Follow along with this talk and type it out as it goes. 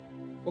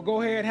Well,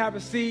 go ahead and have a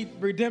seat,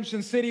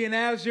 Redemption City. And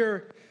as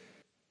you're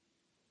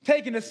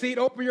taking a seat,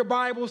 open your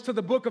Bibles to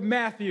the book of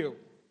Matthew.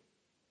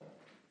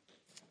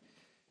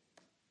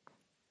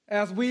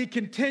 As we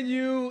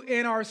continue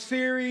in our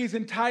series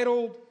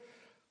entitled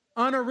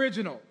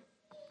Unoriginal.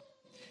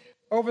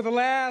 Over the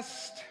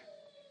last,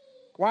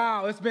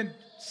 it's been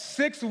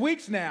 6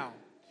 weeks now.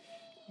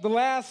 The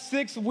last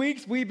 6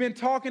 weeks, we've been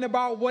talking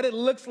about what it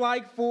looks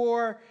like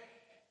for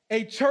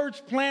a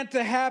church plant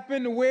to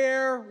happen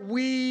where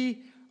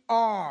we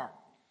are.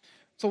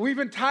 So we've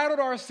entitled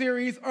our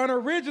series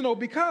Unoriginal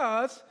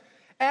because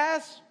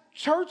as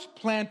church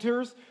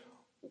planters,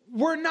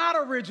 we're not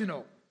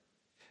original.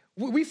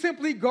 We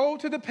simply go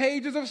to the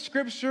pages of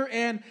Scripture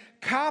and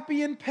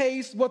copy and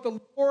paste what the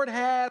Lord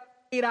has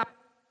laid out.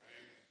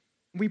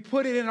 We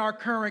put it in our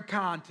current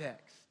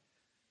context.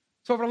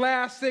 So for the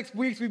last 6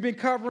 weeks, we've been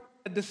covering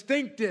the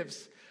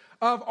distinctives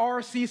of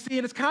RCC,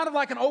 and it's kind of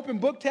like an open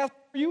book test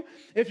for you.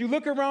 If you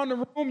look around the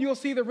room, you'll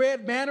see the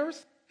red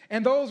banners,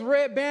 and those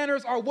red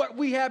banners are what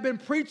we have been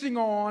preaching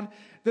on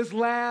this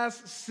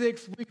last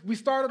 6 weeks. We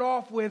started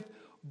off with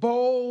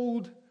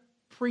bold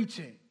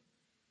preaching.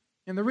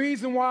 And the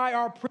reason why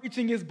our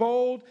preaching is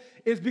bold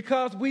is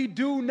because we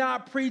do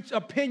not preach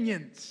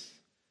opinions.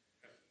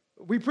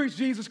 We preach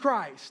Jesus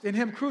Christ and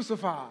Him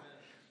crucified.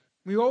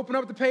 We open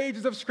up the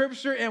pages of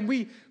Scripture and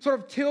we sort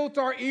of tilt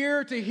our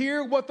ear to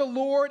hear what the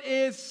Lord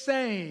is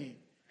saying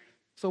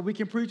so we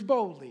can preach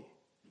boldly.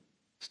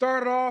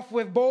 Started off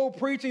with bold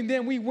preaching,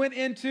 then we went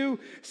into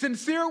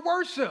sincere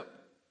worship.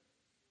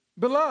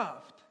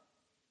 Beloved,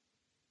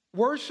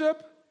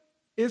 worship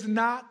is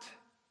not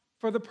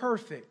for the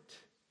perfect.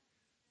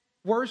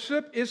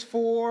 Worship is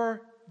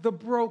for the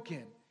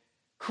broken.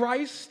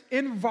 Christ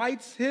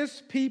invites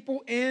His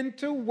people in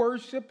to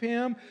worship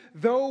Him,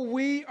 though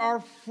we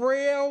are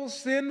frail,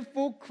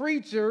 sinful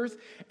creatures,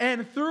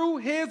 and through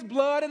His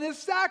blood and His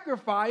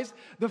sacrifice,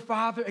 the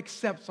Father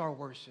accepts our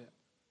worship.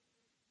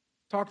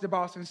 Talked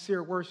about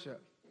sincere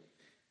worship.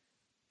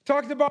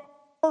 Talked about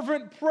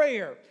fervent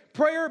prayer.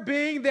 Prayer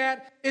being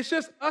that it's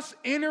just us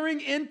entering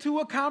into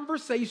a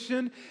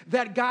conversation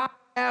that God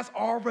has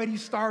already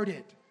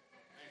started.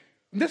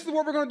 And this is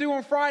what we're going to do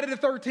on Friday the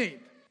 13th.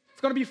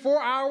 It's going to be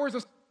 4 hours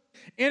of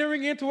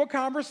entering into a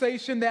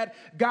conversation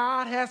that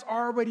God has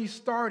already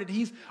started.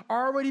 He's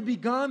already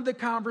begun the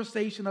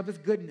conversation of His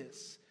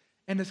goodness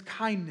and His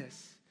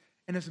kindness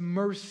and His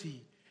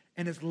mercy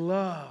and His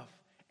love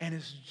and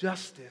His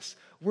justice.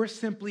 We're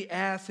simply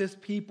as His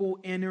people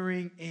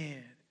entering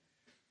in.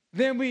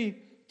 Then we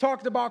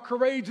talked about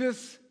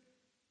courageous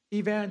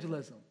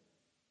evangelism.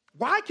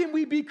 Why can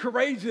we be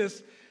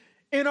courageous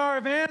in our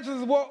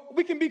evangelism? Well,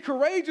 we can be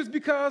courageous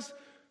because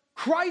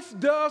Christ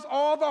does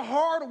all the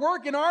hard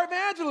work in our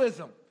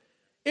evangelism.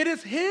 It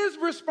is His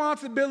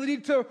responsibility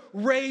to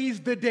raise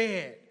the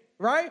dead,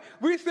 right?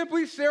 We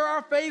simply share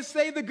our faith,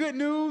 say the good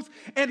news,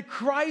 and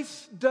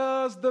Christ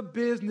does the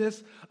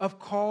business of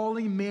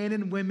calling men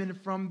and women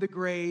from the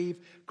grave,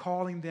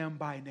 calling them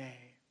by name.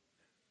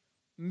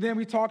 And then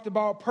we talked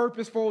about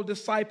purposeful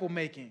disciple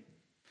making.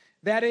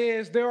 That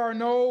is, there are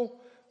no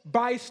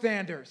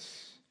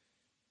bystanders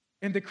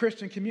in the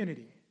Christian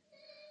community.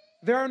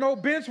 There are no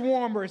bench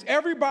warmers.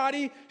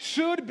 Everybody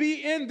should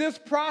be in this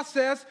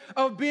process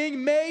of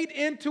being made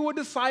into a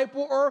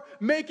disciple or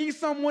making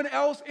someone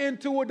else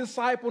into a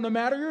disciple, no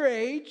matter your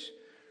age,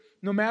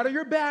 no matter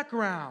your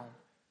background.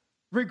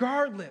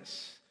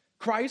 Regardless,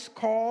 Christ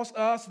calls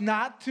us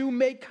not to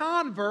make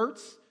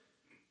converts.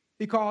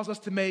 He calls us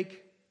to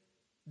make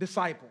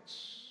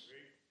disciples.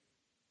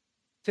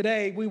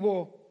 Today, we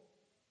will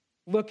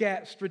look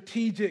at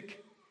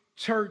strategic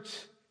church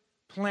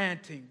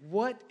planting.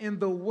 What in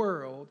the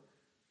world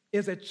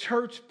is a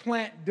church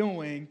plant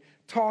doing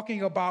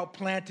talking about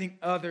planting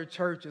other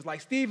churches? Like,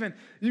 Stephen,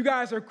 you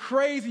guys are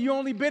crazy. You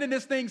only been in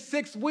this thing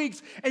 6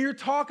 weeks and you're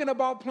talking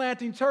about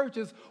planting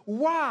churches.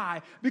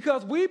 Why?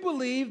 Because we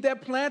believe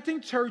that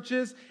planting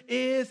churches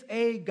is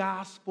a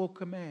gospel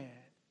command.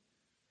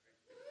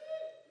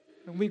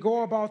 And we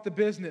go about the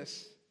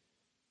business,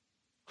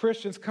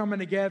 Christians coming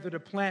together to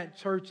plant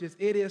churches,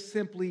 it is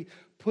simply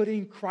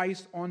putting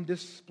Christ on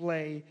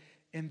display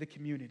in the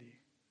community.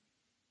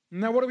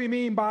 Now, what do we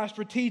mean by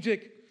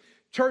strategic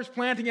church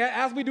planting?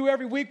 As we do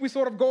every week, we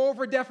sort of go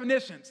over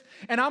definitions.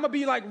 And I'm going to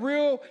be like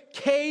real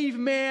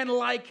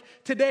caveman-like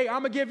today.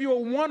 I'm going to give you a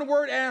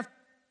one-word answer.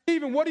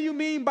 Stephen, what do you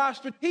mean by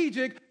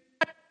strategic?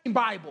 I mean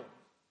Bible.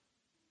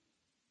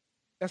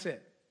 That's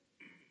it.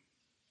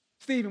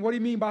 Stephen, what do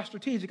you mean by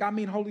strategic? I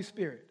mean Holy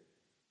Spirit.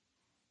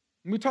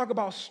 When we talk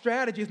about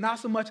strategy, it's not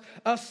so much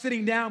us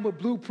sitting down with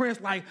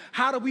blueprints like,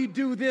 how do we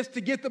do this to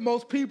get the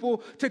most people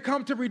to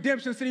come to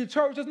Redemption City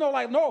Church? There's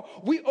no,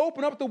 we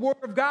open up the Word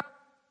of God,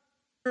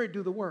 Spirit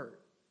do the Word.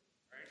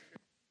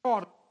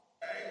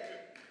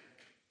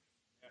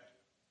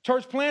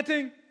 Church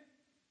planting,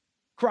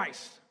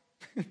 Christ.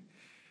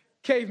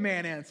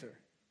 Caveman answer.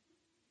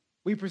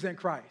 We present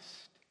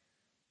Christ.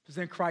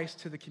 Present Christ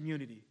to the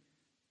community.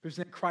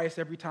 Present Christ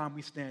every time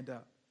we stand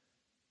up.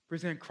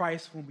 Present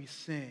Christ when we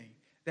sing.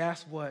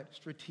 That's what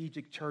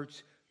strategic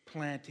church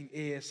planting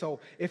is. So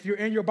if you're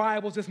in your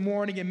Bibles this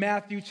morning in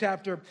Matthew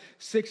chapter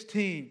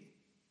 16,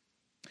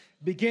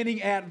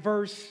 beginning at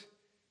verse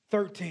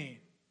 13.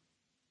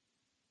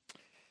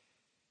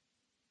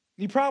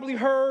 You probably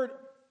heard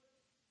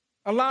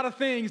a lot of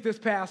things this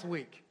past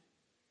week.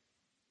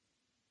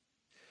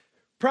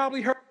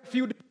 Probably heard a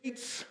few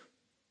debates, a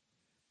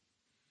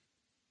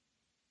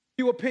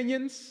few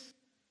opinions.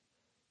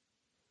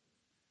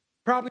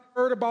 Probably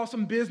heard about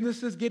some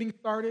businesses getting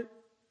started.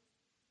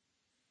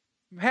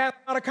 Had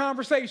a lot of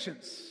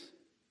conversations.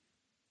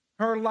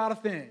 Heard a lot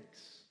of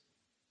things.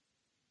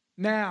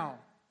 Now,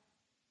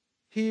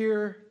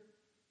 hear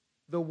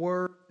the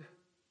word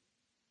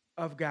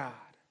of God.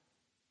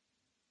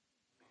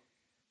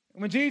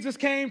 When Jesus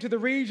came to the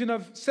region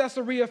of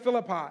Caesarea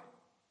Philippi,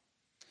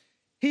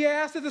 he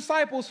asked his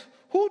disciples,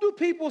 "Who do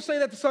people say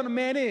that the Son of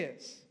Man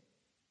is?"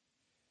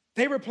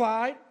 They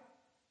replied,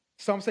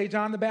 "Some say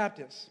John the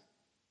Baptist,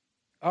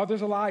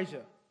 others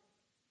Elijah,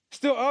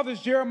 still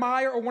others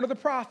Jeremiah or one of the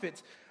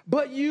prophets.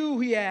 But you,"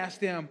 he asked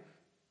them,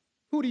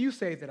 "who do you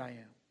say that I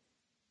am?"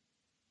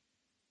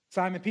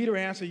 Simon Peter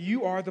answered,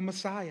 "You are the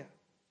Messiah,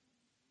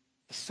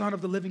 the Son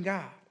of the living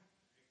God."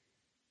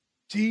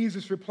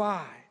 Jesus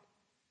replied,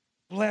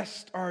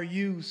 "Blessed are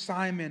you,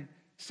 Simon,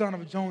 son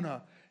of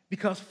Jonah,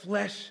 because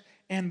flesh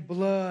and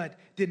blood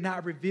did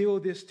not reveal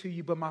this to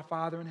you, but my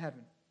Father in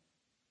heaven.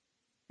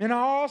 And I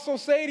also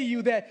say to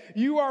you that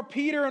you are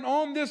Peter, and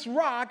on this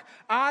rock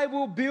I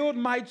will build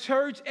my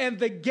church, and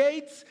the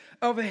gates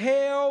of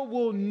hell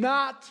will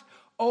not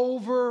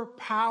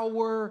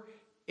overpower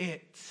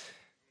it."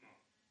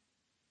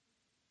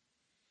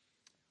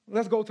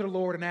 Let's go to the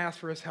Lord and ask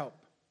for his help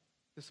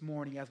this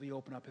morning as we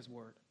open up his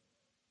word.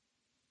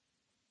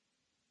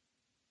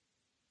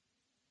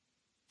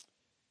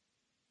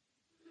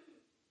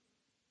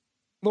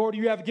 Lord,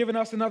 you have given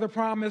us another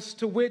promise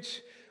to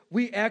which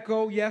we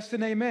echo yes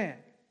and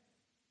amen.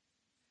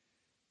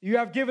 You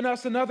have given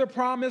us another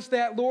promise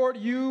that, Lord,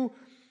 you're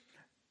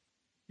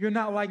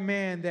not like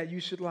man that you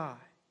should lie.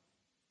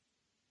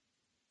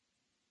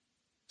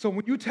 So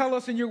when you tell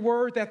us in your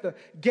word that the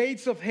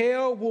gates of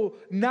hell will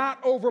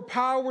not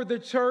overpower the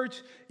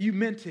church, you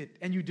meant it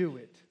and you do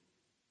it.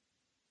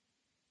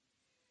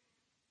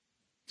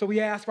 So we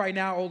ask right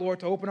now, oh Lord,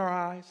 to open our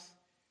eyes,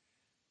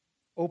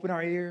 open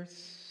our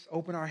ears,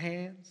 open our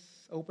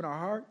hands, open our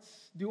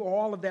hearts. Do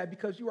all of that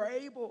because you are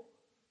able.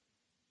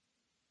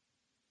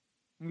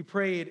 And we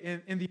pray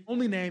it in the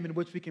only name in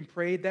which we can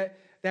pray, that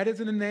is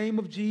in the name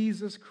of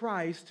Jesus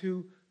Christ,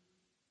 who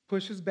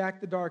pushes back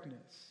the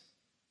darkness.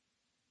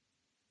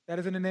 That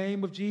is in the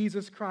name of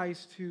Jesus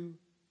Christ, who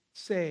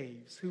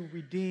saves, who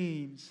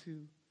redeems,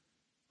 who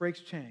breaks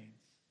chains.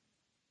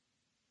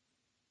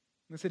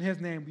 And it's in his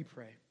name we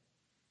pray.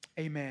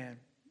 Amen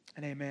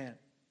and amen.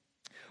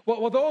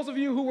 Well, those of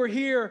you who were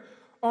here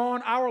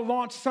on our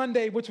launch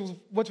Sunday, which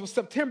was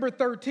September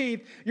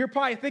 13th, you're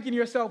probably thinking to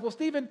yourself, well,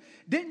 Stephen,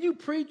 didn't you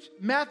preach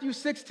Matthew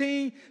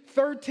 16,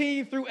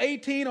 13 through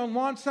 18 on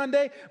launch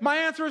Sunday? My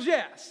answer is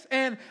yes.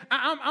 And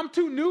I'm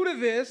too new to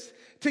this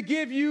to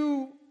give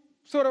you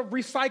sort of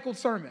recycled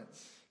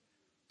sermons.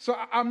 So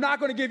I'm not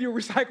going to give you a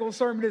recycled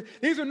sermon.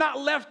 These are not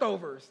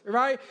leftovers,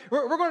 right?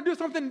 We're going to do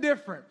something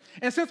different.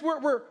 And since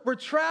we're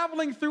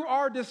traveling through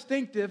our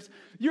distinctives,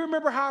 you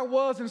remember how it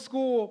was in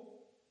school,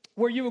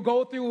 where you would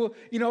go through,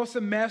 a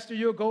semester,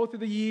 you'll go through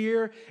the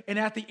year, and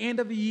at the end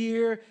of the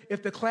year,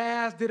 if the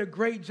class did a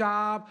great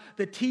job,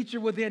 the teacher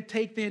would then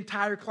take the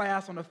entire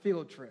class on a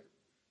field trip.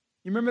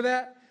 You remember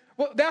that?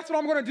 Well, that's what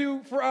I'm going to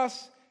do for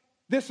us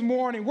this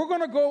morning. We're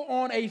going to go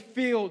on a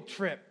field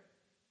trip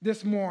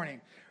this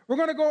morning. We're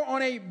going to go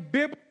on a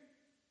biblical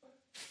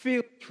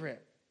field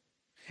trip.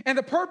 And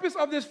the purpose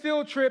of this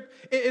field trip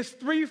is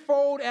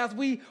threefold as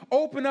we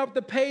open up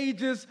the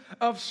pages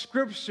of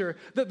Scripture.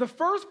 The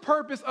first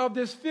purpose of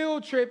this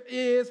field trip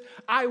is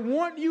I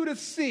want you to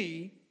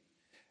see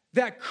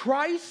that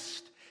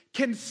Christ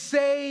can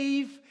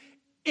save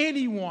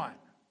anyone.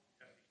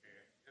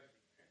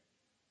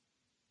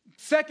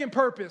 Second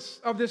purpose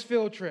of this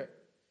field trip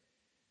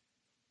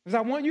is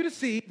I want you to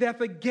see that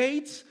the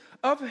gates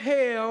of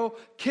hell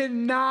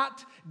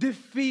cannot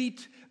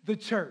defeat the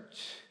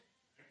church.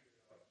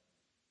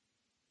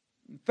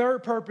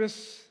 Third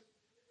purpose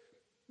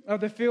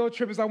of the field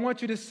trip is I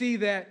want you to see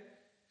that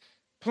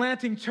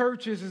planting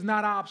churches is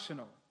not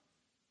optional.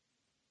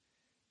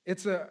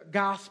 It's a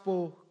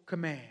gospel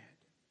command.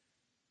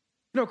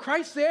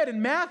 Christ said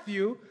in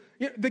Matthew,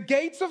 the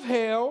gates of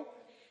hell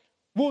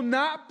will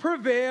not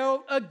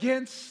prevail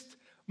against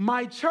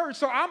my church.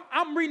 So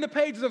I'm reading the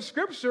pages of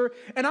Scripture,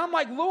 and I'm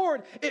like,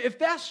 Lord, if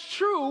that's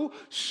true,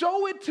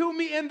 show it to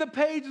me in the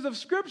pages of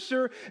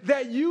Scripture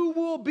that you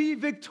will be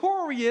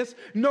victorious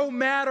no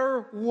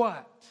matter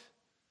what.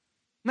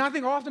 Now, I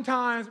think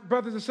oftentimes,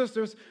 brothers and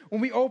sisters,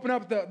 when we open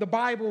up the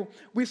Bible,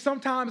 we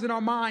sometimes in our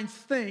minds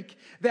think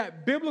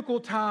that biblical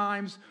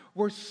times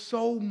were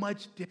so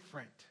much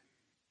different.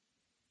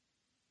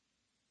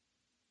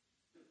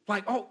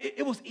 Like,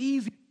 it was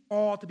easy for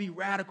Paul to be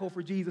radical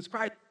for Jesus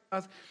Christ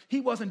because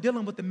he wasn't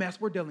dealing with the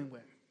mess we're dealing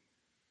with.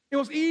 It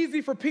was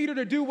easy for Peter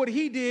to do what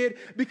he did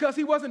because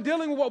he wasn't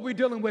dealing with what we're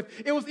dealing with.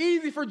 It was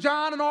easy for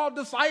John and all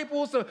the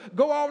disciples to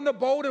go out on the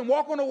boat and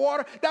walk on the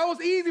water. That was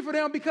easy for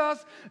them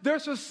because their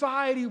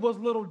society was a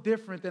little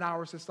different than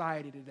our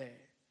society today.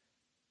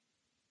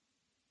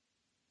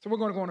 So we're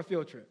going to go on a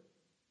field trip.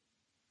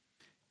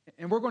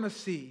 And we're going to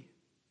see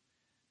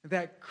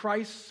that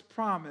Christ's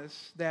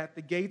promise that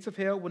the gates of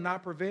hell will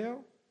not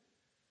prevail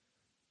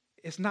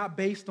is not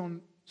based on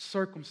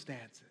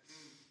circumstances.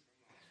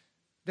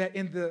 That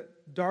in the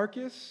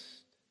darkest,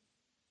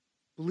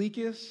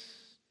 bleakest,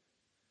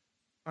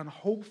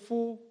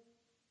 unhopeful,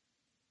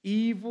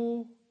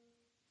 evil,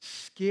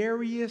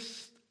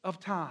 scariest of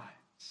times,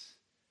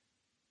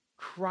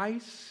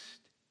 Christ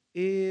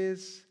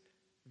is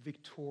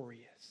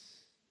victorious.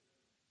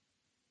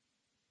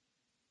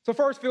 So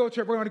first field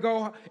trip, we're going to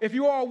go, if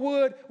you all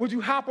would you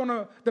hop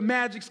on the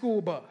Magic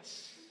School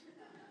Bus?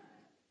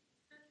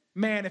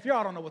 Man, if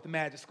y'all don't know what the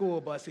Magic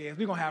School Bus is,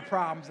 we're going to have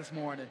problems this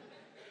morning.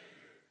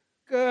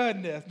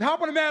 Goodness. Hop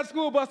on the Magic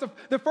School Bus.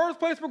 The first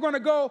place we're going to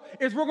go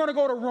is we're going to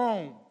go to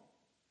Rome.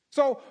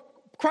 So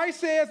Christ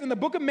says in the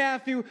book of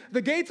Matthew,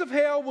 the gates of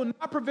hell will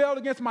not prevail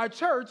against my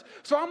church.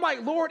 So I'm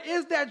like, Lord,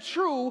 is that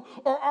true,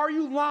 or are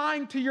you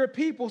lying to your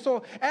people?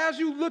 So as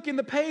you look in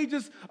the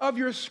pages of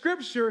your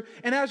scripture,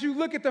 and as you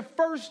look at the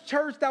first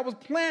church that was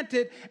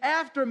planted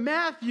after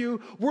Matthew,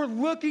 we're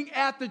looking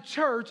at the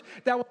church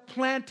that was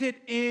planted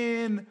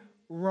in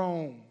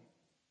Rome.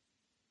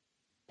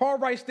 Paul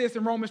writes this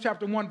in Romans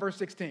chapter 1, verse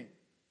 16.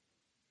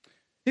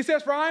 He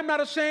says, for I am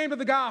not ashamed of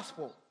the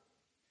gospel,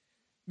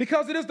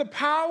 because it is the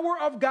power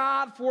of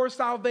God for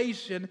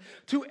salvation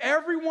to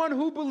everyone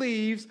who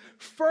believes,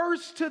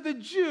 first to the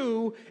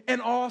Jew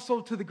and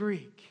also to the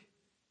Greek.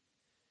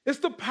 It's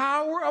the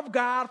power of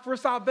God for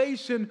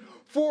salvation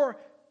for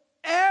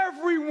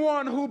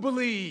everyone who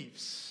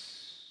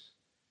believes.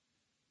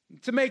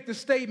 To make the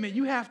statement,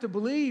 you have to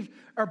believe,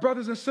 our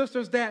brothers and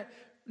sisters, that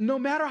no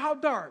matter how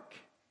dark,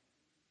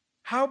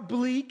 how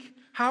bleak,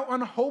 how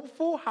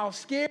unhopeful, how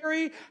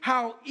scary,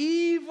 how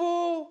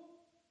evil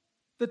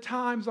the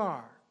times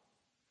are,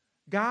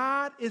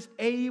 God is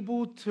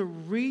able to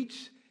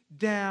reach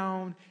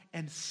down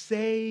and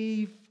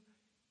save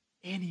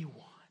anyone.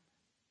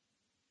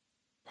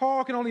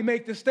 Paul can only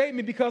make this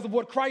statement because of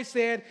what Christ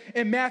said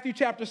in Matthew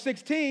chapter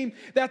 16,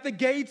 that the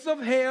gates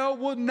of hell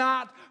will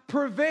not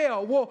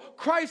prevail. Well,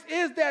 Christ,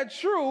 is that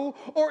true,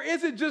 or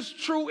is it just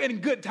true in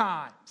good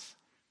times?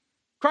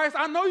 Christ,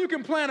 I know you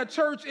can plant a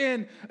church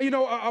in,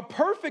 a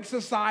perfect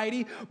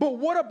society, but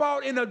what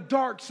about in a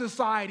dark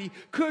society?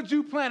 Could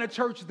you plant a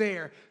church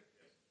there?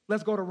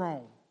 Let's go to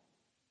Rome.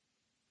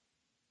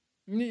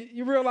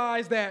 You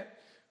realize that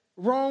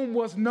Rome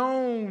was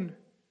known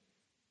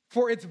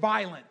for its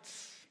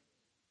violence.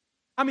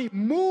 I mean,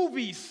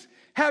 movies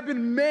have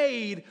been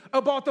made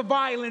about the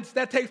violence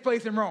that takes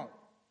place in Rome.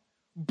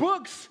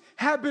 Books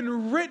have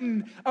been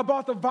written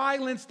about the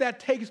violence that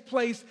takes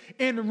place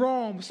in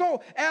Rome.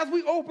 So as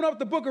we open up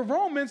the book of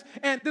Romans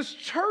and this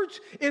church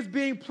is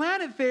being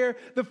planted there,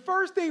 the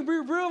first thing we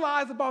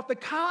realize about the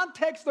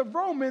context of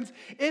Romans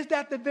is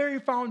that the very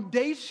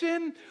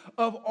foundation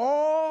of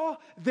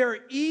all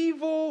their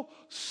evil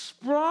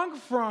sprung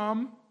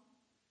from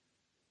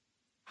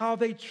how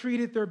they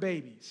treated their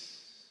babies.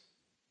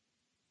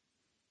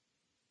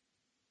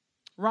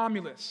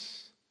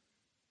 Romulus,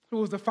 who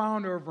was the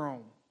founder of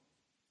Rome,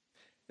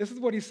 this is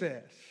what he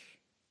says.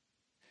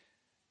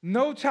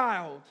 No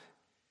child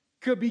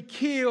could be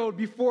killed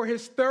before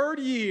his third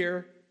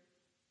year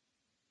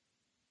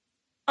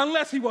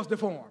unless he was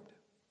deformed.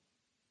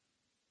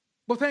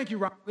 Well, thank you,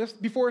 Romulus.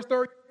 Before his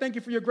third, thank you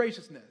for your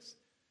graciousness.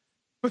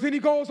 But then he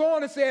goes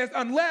on and says,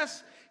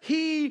 unless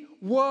he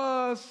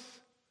was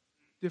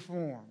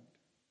deformed.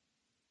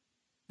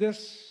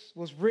 This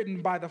was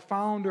written by the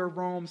founder of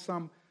Rome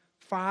some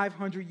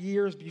 500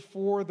 years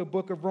before the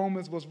book of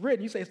Romans was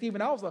written. You say, Stephen,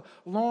 that was a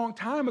long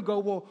time ago.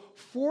 Well,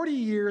 40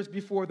 years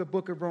before the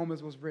book of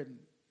Romans was written.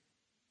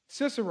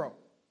 Cicero,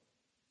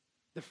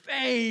 the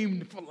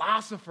famed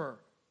philosopher,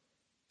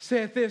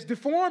 said this: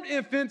 deformed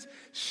infants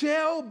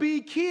shall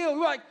be killed.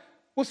 We're like,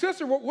 well,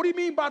 Cicero, what do you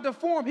mean by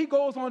deformed? He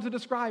goes on to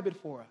describe it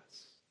for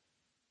us.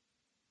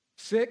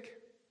 Sick,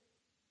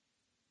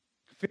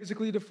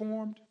 physically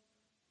deformed,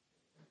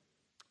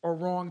 or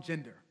wrong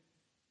gender.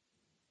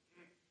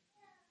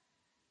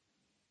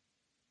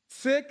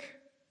 Sick,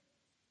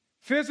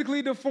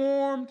 physically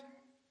deformed,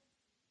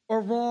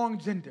 or wrong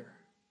gender.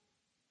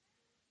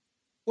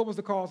 What was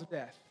the cause of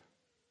death?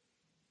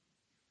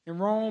 In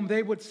Rome,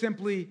 they would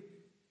simply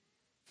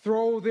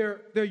throw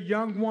their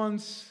young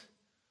ones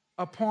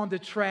upon the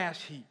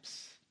trash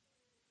heaps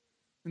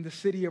in the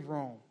city of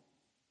Rome.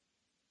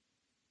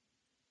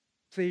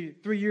 Say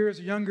 3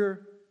 years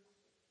younger,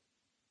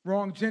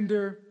 wrong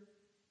gender,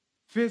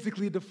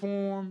 physically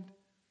deformed.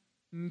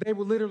 And they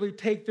would literally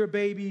take their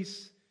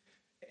babies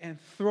and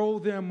throw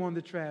them on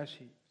the trash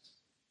heaps.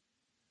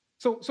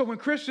 So when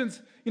Christians,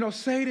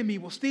 say to me,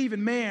 well,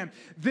 Stephen, man,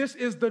 this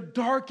is the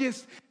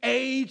darkest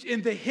age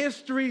in the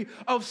history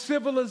of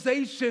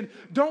civilization.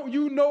 Don't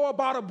you know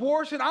about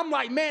abortion? I'm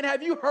like, man,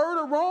 have you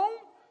heard of Rome?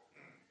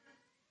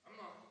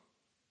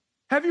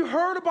 Have you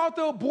heard about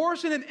the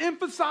abortion and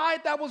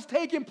infanticide that was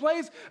taking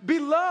place?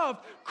 Beloved,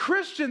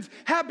 Christians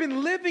have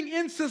been living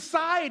in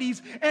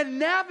societies and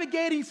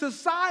navigating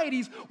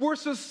societies where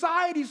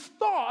societies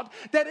thought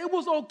that it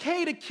was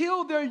okay to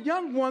kill their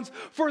young ones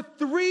for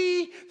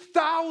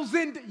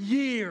 3,000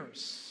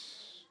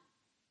 years.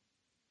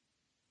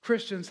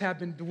 Christians have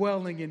been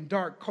dwelling in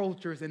dark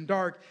cultures and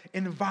dark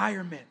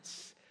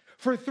environments.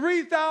 For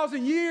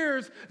 3,000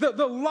 years,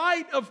 the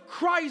light of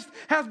Christ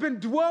has been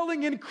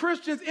dwelling in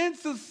Christians in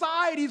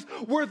societies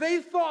where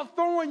they thought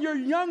throwing your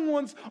young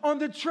ones on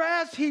the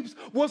trash heaps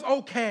was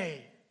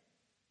okay.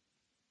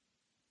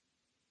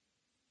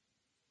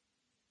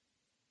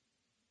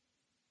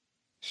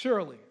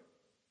 Surely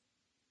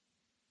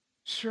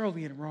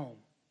in Rome,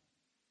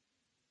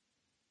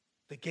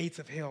 the gates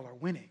of hell are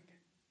winning.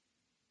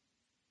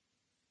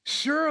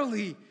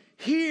 Surely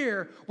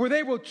here, where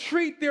they will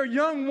treat their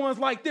young ones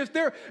like this,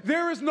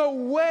 there is no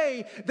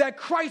way that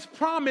Christ's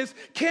promise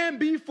can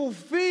be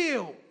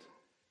fulfilled.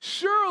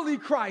 Surely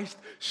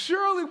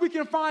we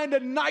can find a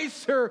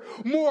nicer,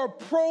 more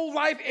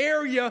pro-life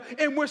area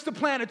in which to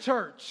plant a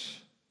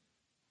church.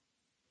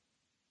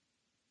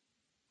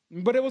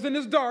 But it was in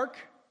this dark,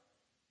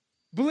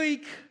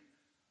 bleak,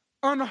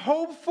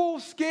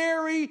 unhopeful,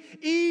 scary,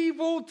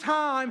 evil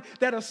time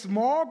that a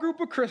small group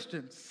of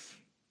Christians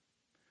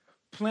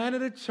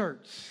planted a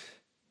church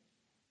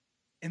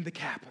in the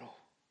capital.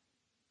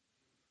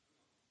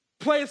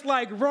 Place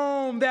like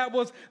Rome that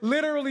was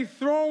literally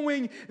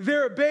throwing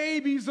their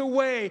babies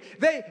away.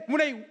 When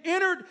they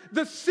entered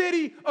the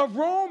city of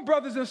Rome,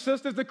 brothers and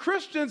sisters, the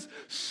Christians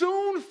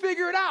soon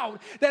figured out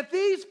that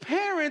these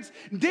parents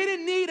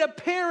didn't need a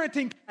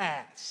parenting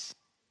class.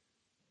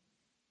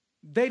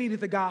 They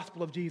needed the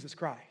gospel of Jesus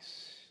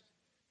Christ.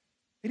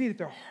 They needed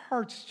their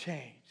hearts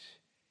changed.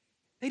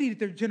 They needed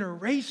their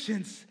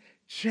generations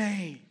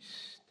changed.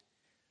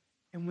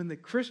 And when the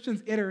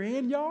Christians enter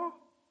in, y'all,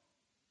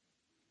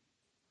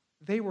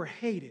 they were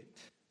hated.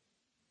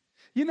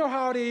 You know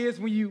how it is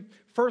when you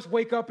first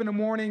wake up in the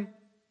morning,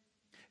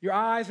 your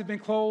eyes have been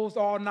closed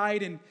all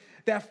night, and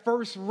that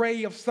first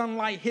ray of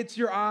sunlight hits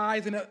your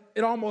eyes, and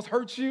it almost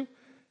hurts you.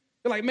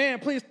 You're like, man,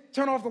 please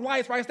turn off the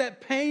lights, right? It's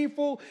that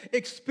painful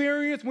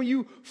experience when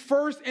you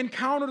first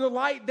encounter the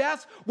light.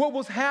 That's what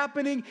was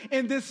happening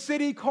in this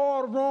city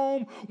called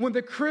Rome when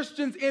the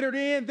Christians entered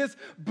in. This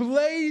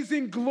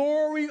blazing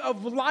glory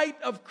of light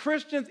of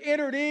Christians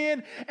entered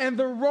in, and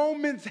the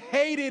Romans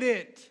hated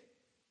it.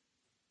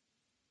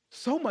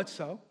 So much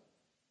so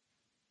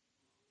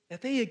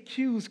that they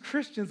accused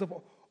Christians of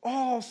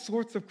all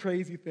sorts of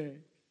crazy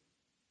things.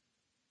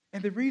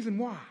 And the reason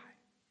why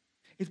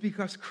is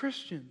because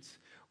Christians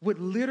would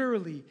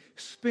literally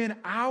spend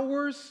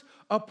hours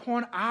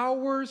upon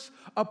hours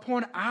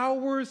upon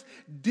hours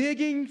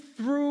digging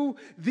through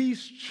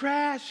these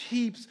trash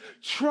heaps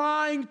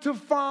trying to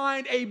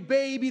find a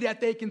baby that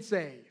they can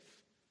save.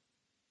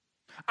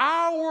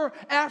 Hour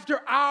after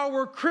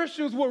hour,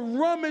 Christians will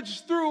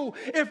rummage through.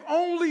 If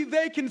only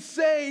they can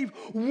save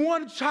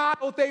one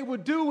child, they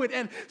would do it.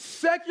 And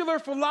secular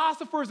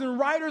philosophers and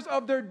writers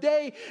of their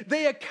day,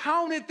 they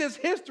accounted this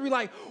history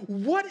like,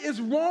 what is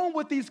wrong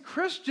with these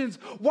Christians?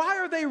 Why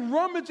are they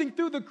rummaging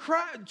through the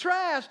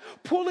trash,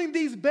 pulling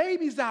these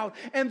babies out?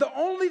 And the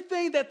only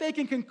thing that they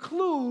can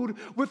conclude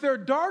with their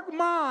dark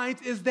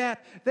minds is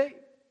that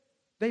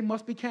they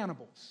must be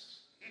cannibals.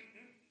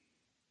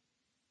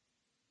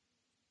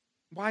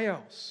 Why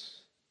else?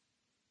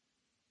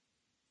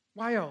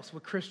 Why else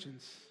would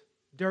Christians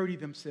dirty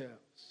themselves,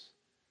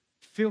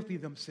 filthy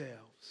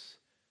themselves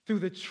through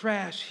the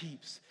trash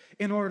heaps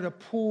in order to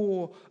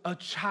pull a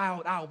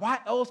child out? Why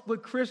else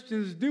would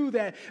Christians do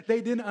that?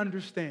 They didn't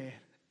understand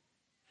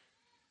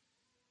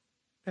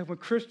that when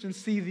Christians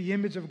see the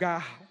image of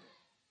God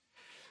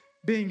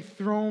being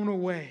thrown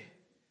away,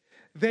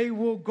 they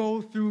will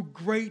go through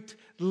great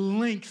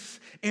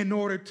lengths in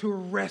order to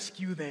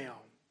rescue them.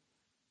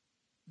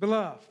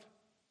 Beloved,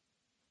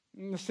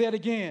 I'm going to say it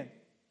again.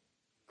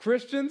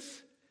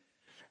 Christians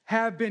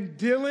have been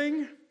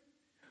dealing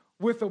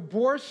with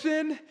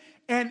abortion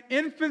and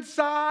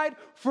infanticide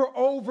for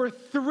over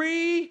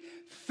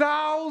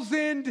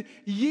 3,000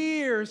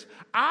 years.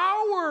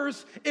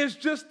 Ours is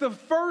just the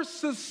first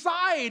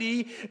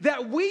society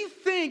that we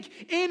think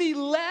any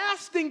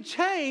lasting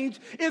change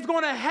is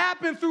going to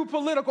happen through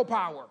political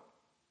power.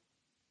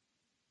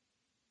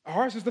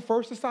 Ours is the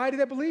first society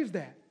that believes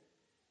that.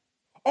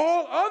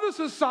 All other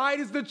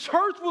societies, the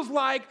church was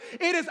like,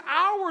 it is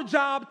our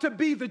job to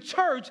be the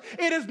church.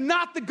 It is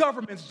not the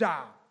government's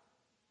job.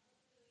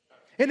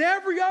 In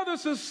every other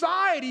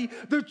society,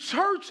 the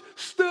church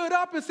stood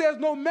up and says,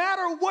 no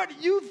matter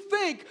what you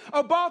think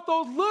about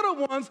those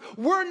little ones,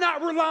 we're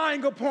not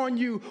relying upon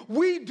you.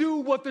 We do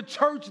what the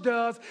church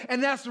does,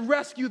 and that's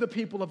rescue the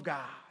people of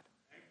God.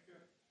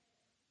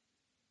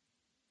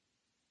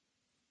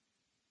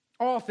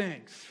 All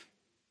things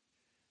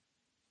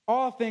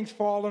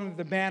fall under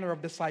the banner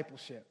of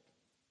discipleship.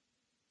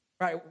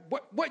 Right?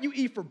 What you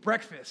eat for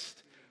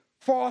breakfast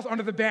falls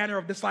under the banner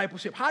of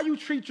discipleship. How you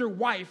treat your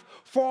wife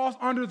falls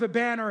under the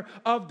banner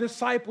of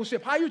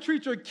discipleship. How you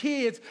treat your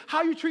kids,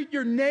 how you treat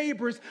your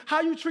neighbors, how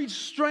you treat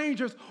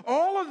strangers,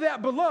 all of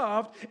that,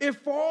 beloved, it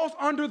falls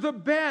under the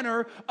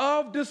banner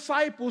of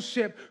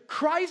discipleship.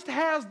 Christ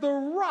has the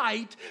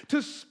right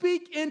to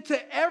speak into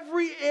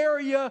every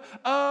area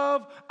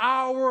of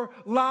our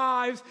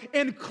lives,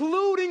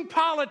 including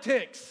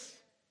politics.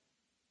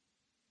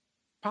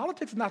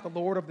 Politics is not the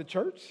Lord of the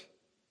church.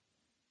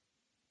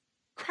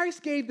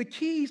 Christ gave the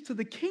keys to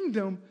the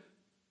kingdom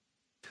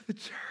to the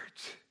church.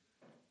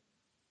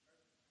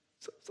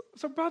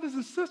 So brothers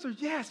and sisters,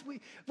 yes,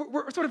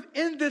 we're sort of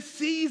in this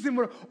season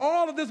where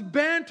all of this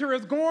banter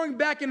is going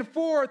back and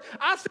forth.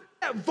 I say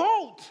that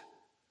vote.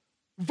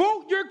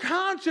 Vote your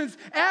conscience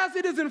as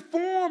it is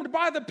informed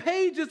by the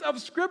pages of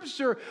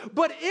Scripture.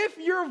 But if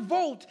your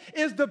vote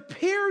is the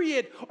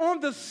period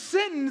on the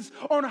sentence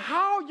on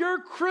how your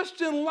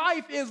Christian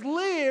life is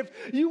lived,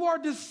 you are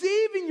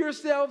deceiving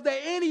yourself that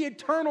any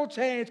eternal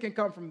change can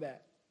come from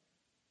that.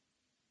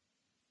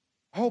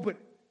 Oh, but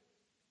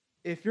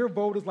if your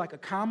vote is like a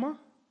comma,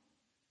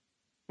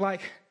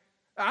 like,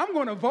 I'm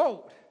going to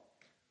vote,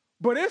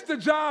 but it's the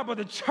job of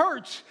the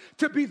church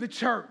to be the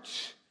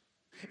church.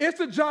 It's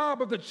the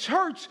job of the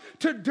church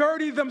to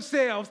dirty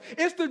themselves.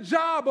 It's the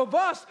job of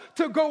us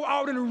to go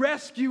out and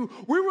rescue.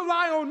 We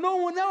rely on no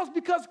one else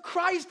because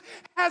Christ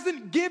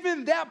hasn't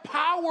given that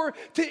power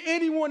to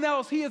anyone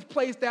else. He has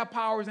placed that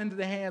power into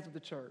the hands of the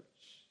church.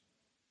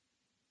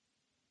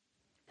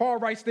 Paul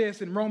writes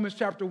this in Romans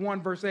chapter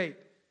 1, verse 8.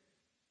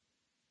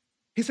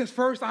 He says,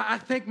 first, I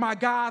thank my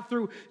God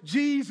through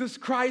Jesus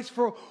Christ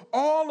for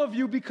all of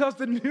you because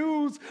the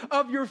news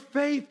of your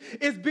faith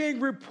is being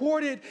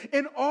reported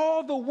in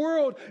all the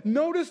world.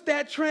 Notice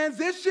that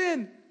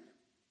transition.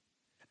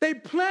 They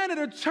planted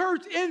a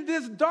church in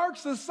this dark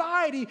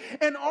society,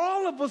 and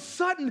all of a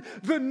sudden,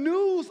 the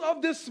news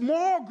of this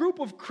small group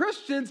of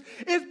Christians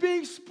is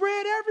being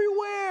spread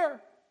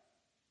everywhere.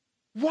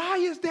 Why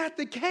is that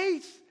the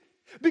case?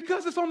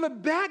 Because it's on the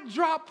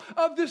backdrop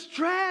of this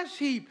trash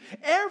heap.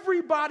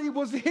 Everybody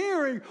was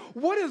hearing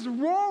what is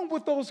wrong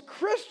with those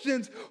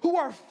Christians who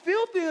are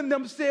filthying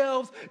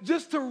themselves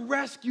just to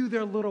rescue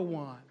their little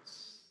ones.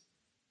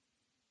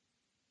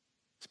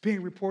 It's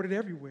being reported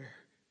everywhere.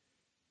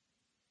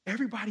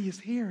 Everybody is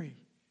hearing.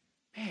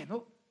 Man,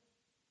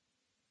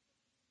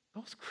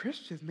 those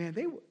Christians, man,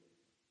 they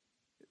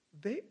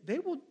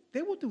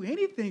will do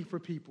anything for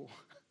people.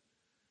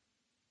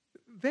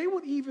 They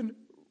would even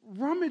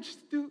rummage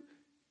through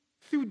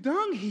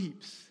dung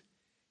heaps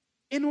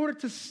in order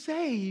to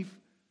save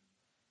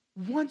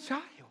one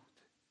child.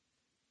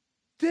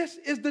 This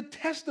is the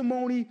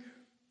testimony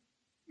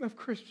of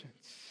Christians.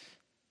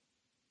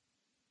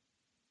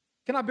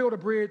 Can I build a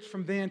bridge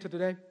from then to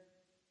today?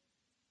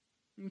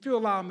 If you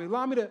allow me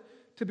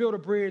to build a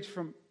bridge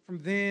from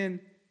then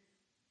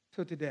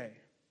to today.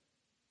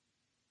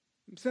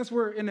 Since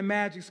we're in the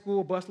magic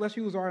school bus, let's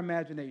use our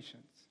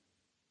imaginations.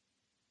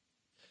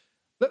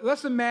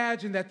 Let's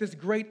imagine that this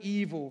great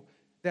evil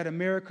that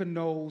America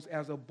knows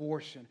as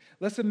abortion,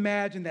 let's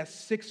imagine that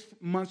 6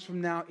 months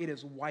from now it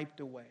is wiped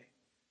away.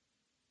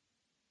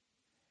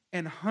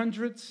 And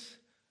hundreds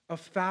of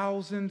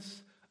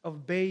thousands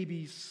of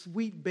babies,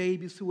 sweet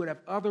babies who would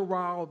have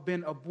otherwise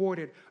been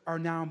aborted, are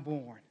now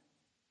born.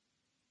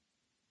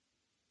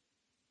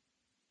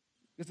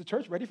 Is the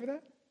church ready for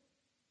that?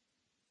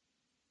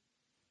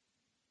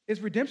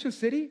 Is Redemption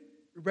City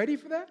ready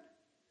for that?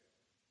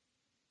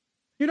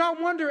 You know,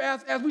 I wonder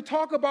as we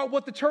talk about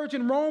what the church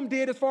in Rome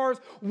did as far as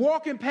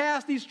walking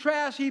past these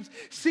trash heaps,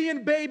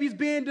 seeing babies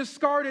being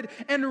discarded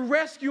and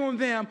rescuing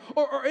them,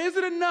 or is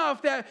it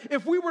enough that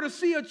if we were to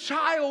see a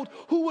child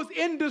who was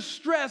in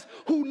distress,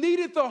 who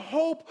needed the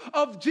hope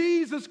of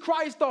Jesus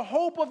Christ, the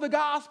hope of the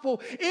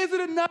gospel, is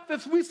it enough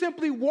if we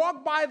simply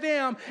walk by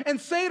them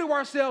and say to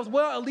ourselves,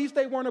 well, at least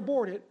they weren't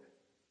aborted?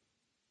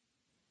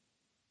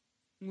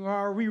 Or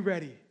are we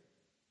ready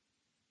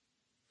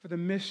for the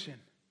mission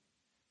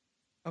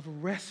of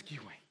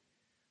rescuing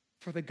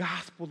for the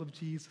gospel of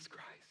Jesus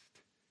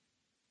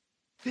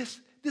Christ?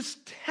 This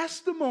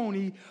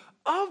testimony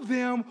of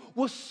them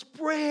was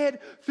spread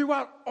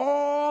throughout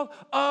all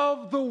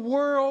of the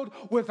world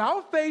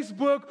without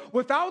Facebook,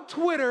 without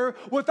Twitter,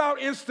 without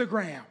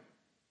Instagram.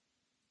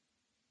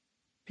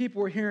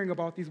 People were hearing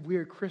about these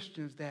weird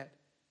Christians that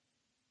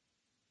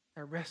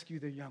rescue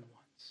their young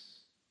ones.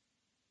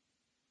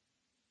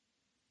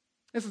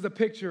 This is a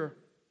picture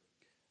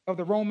of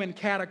the Roman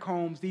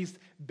catacombs, these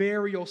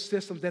burial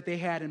systems that they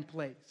had in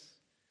place.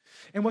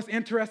 And what's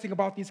interesting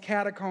about these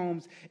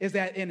catacombs is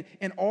that in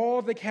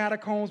all the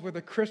catacombs where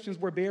the Christians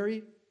were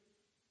buried,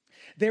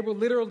 they would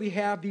literally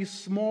have these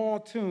small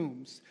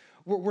tombs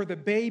where the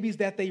babies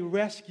that they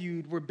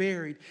rescued were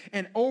buried.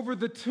 And over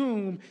the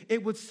tomb,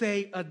 it would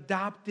say,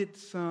 adopted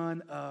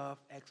son of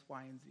X,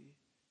 Y, and Z.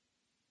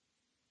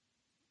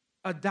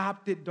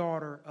 Adopted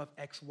daughter of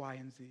X, Y,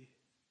 and Z.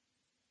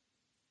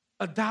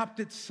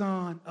 Adopted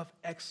son of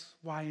X,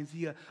 Y, and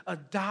Z.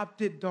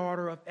 Adopted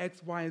daughter of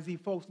X, Y, and Z.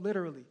 Folks,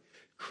 literally,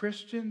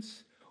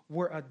 Christians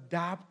were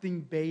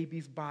adopting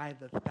babies by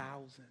the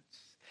thousands.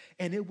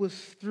 And it was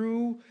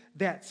through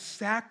that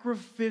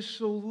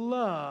sacrificial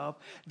love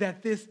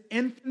that this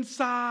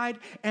infanticide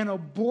and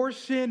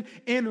abortion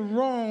in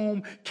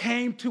Rome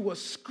came to a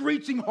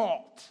screeching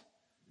halt.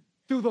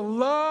 Through the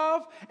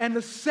love and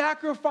the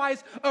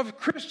sacrifice of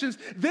Christians.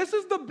 This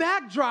is the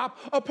backdrop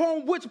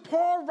upon which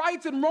Paul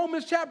writes in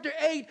Romans chapter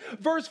 8,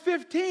 verse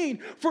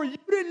 15. For you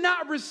did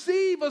not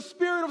receive a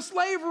spirit of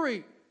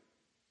slavery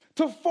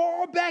to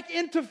fall back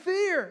into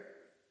fear.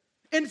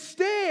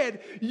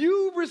 Instead,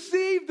 you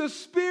received the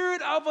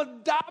spirit of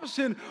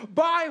adoption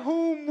by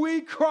whom we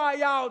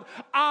cry out,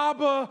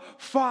 Abba,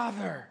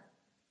 Father.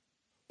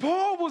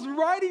 Paul was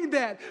writing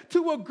that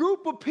to a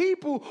group of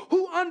people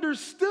who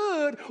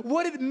understood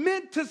what it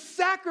meant to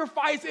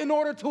sacrifice in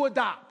order to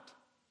adopt.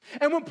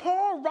 And when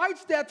Paul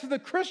writes that to the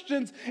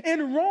Christians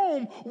in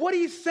Rome, what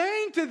he's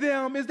saying to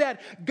them is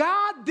that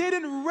God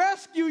didn't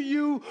rescue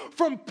you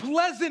from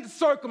pleasant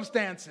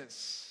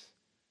circumstances.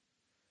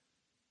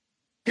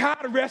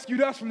 God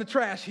rescued us from the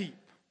trash heap.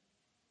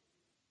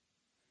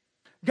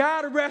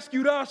 God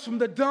rescued us from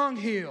the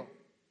dunghill.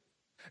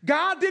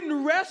 God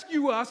didn't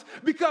rescue us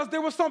because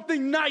there was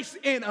something nice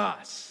in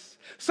us,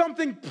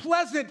 something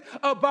pleasant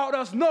about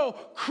us. No,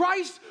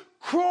 Christ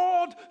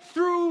crawled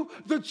through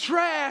the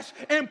trash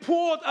and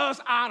pulled us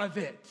out of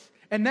it.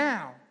 And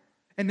now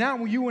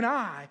when you and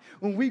I,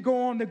 when we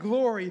go on to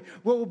glory,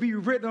 what will be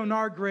written on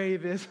our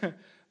grave is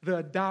the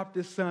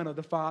adopted son of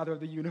the Father of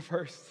the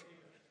universe,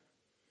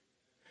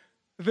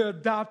 the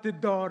adopted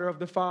daughter of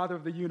the Father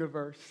of the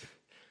universe.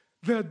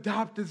 The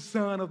adopted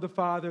son of the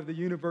Father of the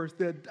universe,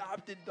 the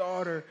adopted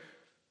daughter,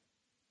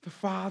 the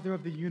Father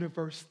of the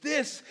universe.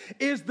 This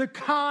is the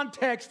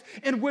context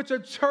in which a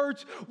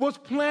church was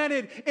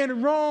planted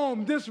in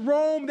Rome. This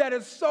Rome that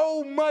is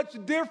so much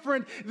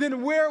different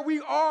than where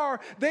we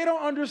are. They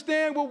don't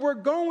understand what we're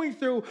going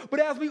through. But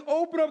as we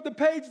open up the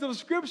pages of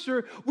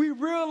Scripture, we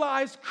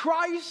realize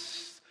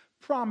Christ's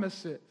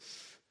promises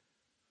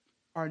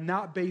are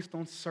not based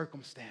on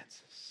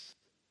circumstances.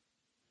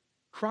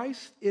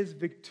 Christ is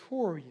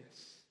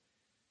victorious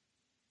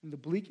in the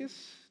bleakest,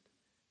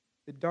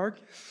 the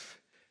darkest,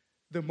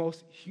 the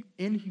most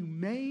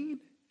inhumane,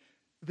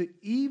 the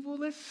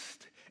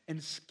evilest,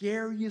 and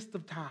scariest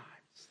of times.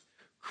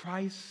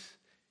 Christ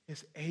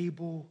is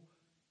able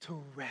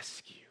to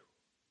rescue.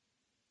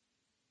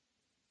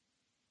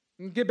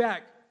 Get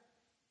back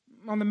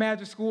on the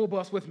magic school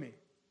bus with me.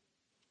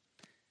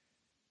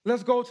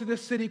 Let's go to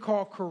this city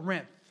called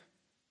Corinth,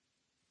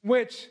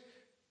 which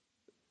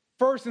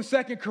 1st and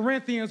 2nd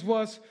Corinthians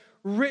was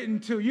written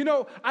to. You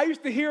know, I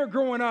used to hear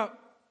growing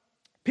up,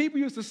 people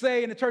used to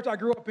say in the church I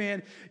grew up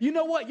in, you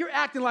know what, you're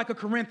acting like a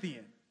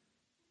Corinthian.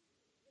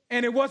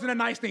 And it wasn't a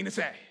nice thing to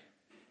say.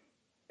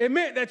 It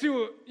meant that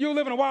you're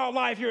living a wild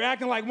life, you're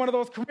acting like one of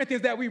those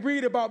Corinthians that we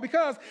read about,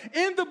 because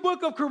in the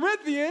book of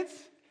Corinthians,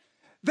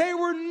 they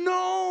were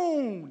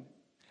known.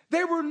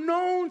 They were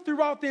known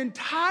throughout the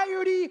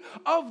entirety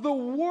of the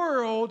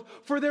world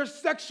for their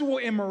sexual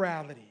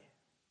immorality.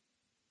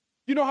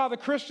 You know how the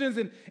Christians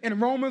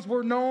and Romans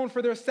were known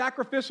for their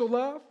sacrificial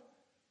love?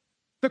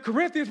 The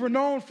Corinthians were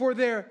known for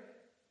their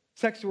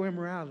sexual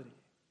immorality.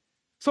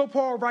 So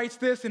Paul writes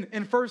this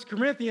in 1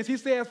 Corinthians. He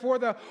says, for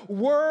the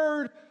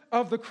word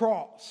of the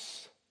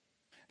cross,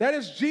 that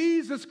is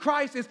Jesus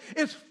Christ,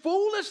 is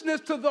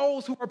foolishness to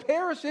those who are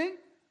perishing,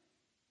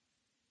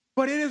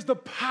 but it is the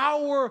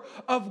power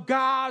of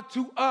God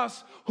to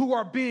us who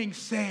are being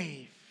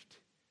saved.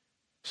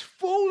 It's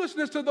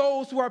foolishness to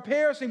those who are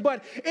perishing,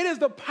 but it is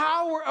the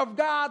power of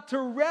God to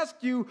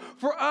rescue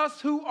for us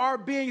who are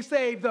being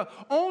saved. The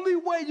only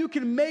way you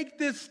can make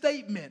this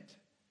statement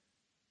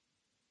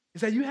is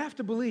that you have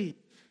to believe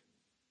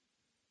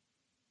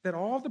that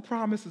all the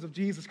promises of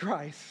Jesus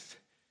Christ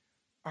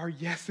are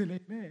yes and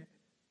amen.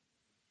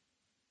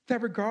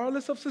 That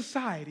regardless of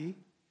society,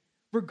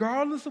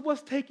 regardless of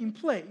what's taking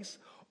place,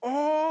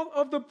 all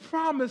of the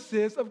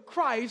promises of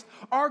Christ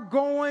are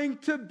going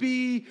to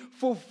be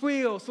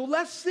fulfilled. So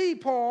let's see,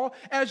 Paul,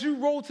 as you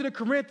roll to the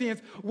Corinthians.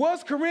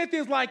 Was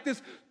Corinthians like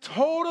this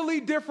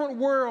totally different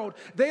world?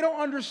 They don't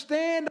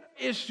understand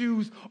our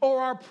issues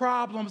or our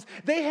problems.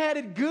 They had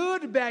it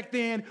good back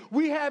then.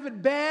 We have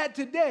it bad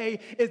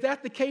today. Is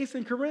that the case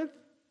in Corinth?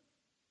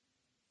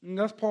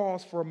 Let's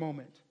pause for a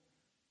moment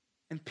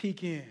and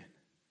peek in.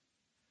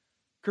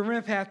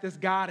 Corinth had this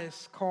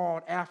goddess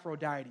called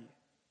Aphrodite.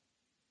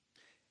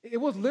 It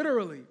was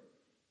literally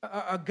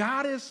a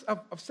goddess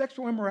of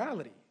sexual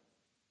immorality.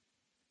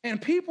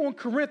 And people in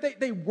Corinth,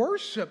 they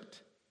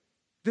worshiped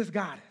this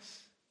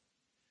goddess.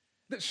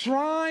 The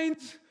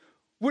shrines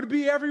would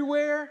be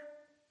everywhere.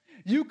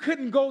 You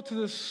couldn't go to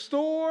the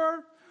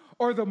store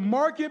or the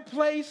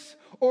marketplace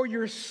or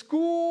your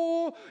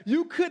school.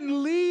 You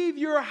couldn't leave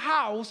your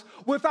house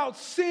without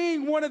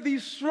seeing one of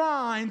these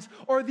shrines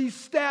or these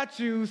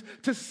statues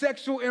to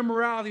sexual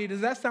immorality.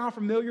 Does that sound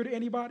familiar to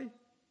anybody?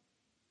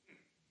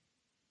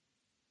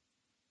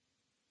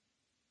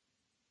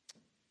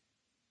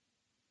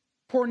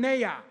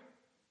 Porneia,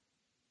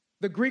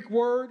 the Greek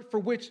word for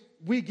which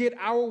we get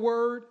our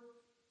word,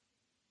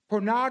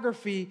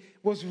 Pornography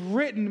was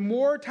written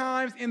more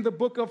times in the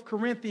book of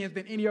Corinthians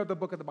than any other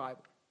book of the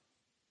Bible.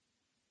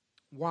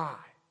 Why?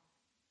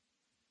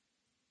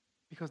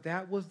 Because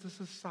that was the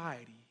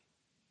society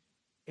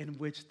in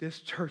which this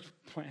church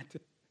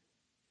planted.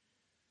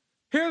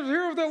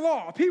 Here's the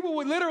law. People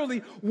would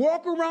literally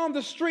walk around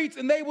the streets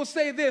and they would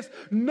say this: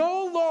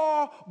 no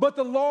law but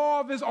the law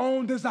of his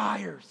own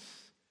desires.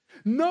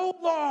 No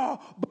law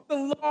but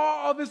the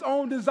law of his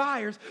own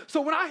desires.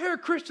 So when I hear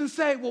Christians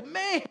say, well,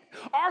 man,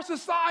 our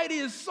society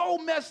is so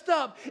messed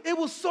up. It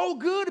was so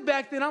good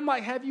back then. I'm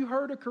like, have you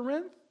heard of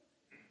Corinth?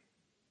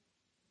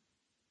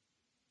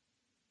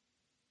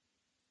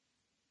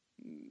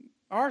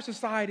 Our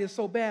society is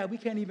so bad, we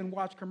can't even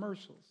watch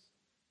commercials.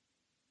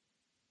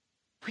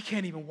 We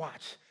can't even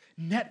watch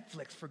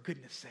Netflix, for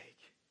goodness sake,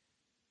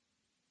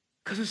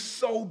 because it's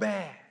so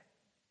bad.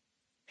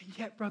 And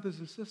yet, brothers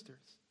and sisters,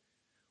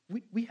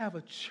 we have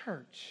a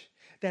church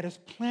that is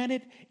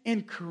planted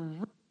in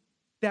Corinth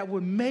that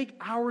would make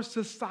our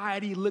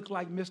society look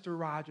like Mr.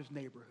 Rogers'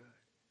 neighborhood.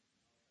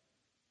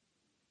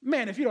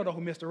 Man, if you don't know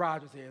who Mr.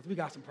 Rogers is, we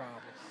got some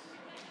problems.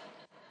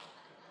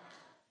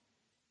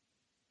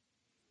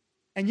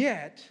 And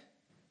yet,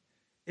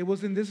 it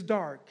was in this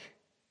dark,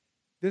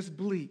 this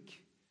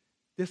bleak,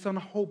 this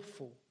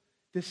unhopeful,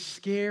 this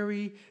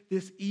scary,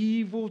 this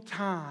evil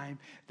time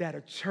that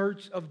a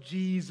church of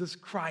Jesus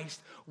Christ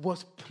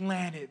was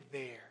planted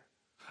there.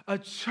 A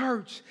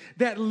church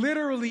that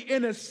literally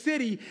in a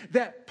city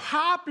that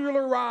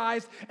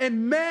popularized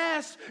and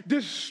mass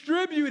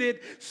distributed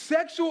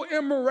sexual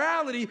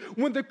immorality.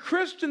 When the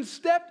Christians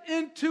stepped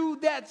into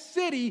that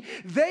city,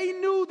 they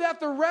knew that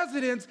the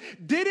residents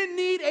didn't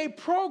need a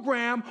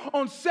program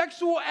on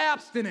sexual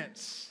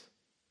abstinence.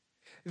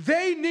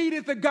 They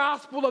needed the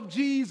gospel of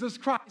Jesus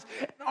Christ.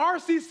 And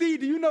RCC,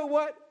 do you know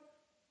what?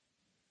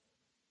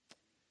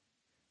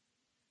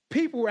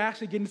 People were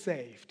actually getting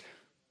saved.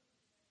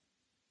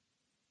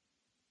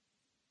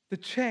 The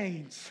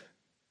chains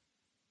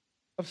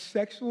of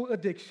sexual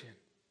addiction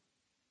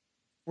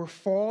were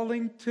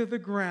falling to the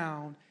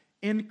ground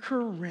in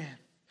Corinth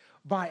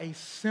by a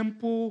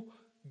simple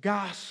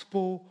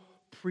gospel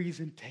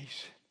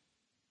presentation.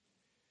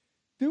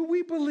 Do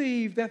we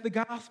believe that the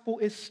gospel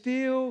is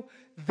still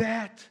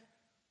that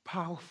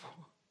powerful?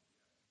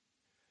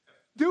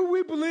 Do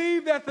we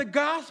believe that the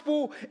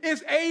gospel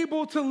is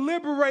able to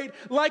liberate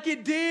like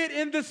it did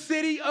in the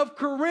city of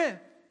Corinth?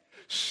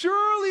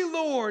 Surely,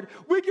 Lord,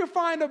 we can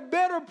find a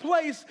better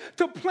place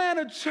to plant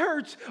a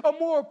church, a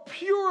more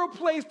pure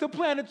place to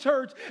plant a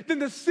church than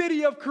the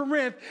city of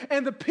Corinth.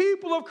 And the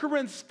people of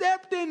Corinth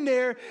stepped in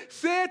there,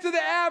 said to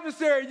the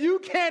adversary, you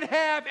can't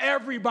have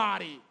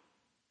everybody.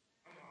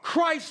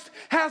 Christ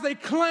has a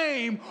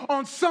claim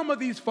on some of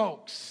these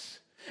folks.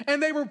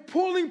 And they were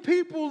pulling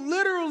people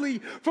literally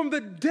from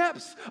the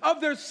depths of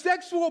their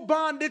sexual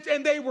bondage,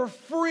 and they were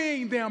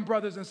freeing them,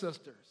 brothers and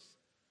sisters.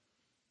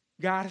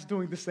 God is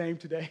doing the same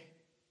today.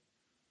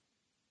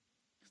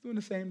 He's doing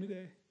the same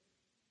today.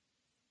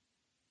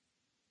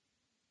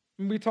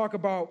 When we talk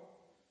about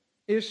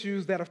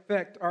issues that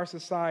affect our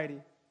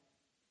society,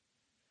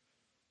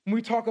 when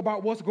we talk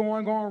about what's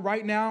going on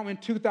right now in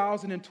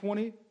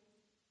 2020,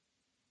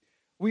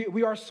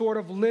 we are sort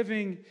of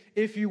living,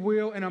 if you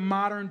will, in a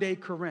modern day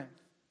Corinth.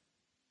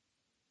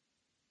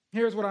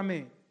 Here's what I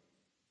mean.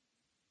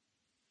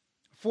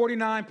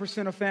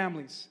 49% of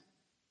families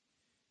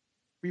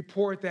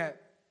report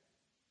that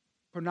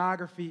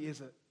pornography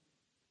is a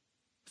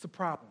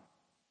problem.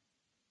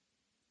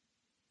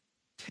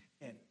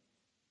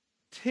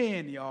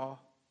 10, y'all.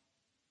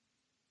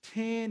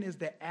 10 is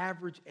the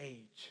average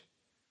age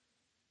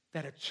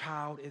that a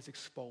child is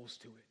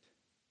exposed to it.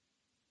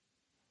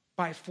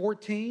 By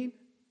 14,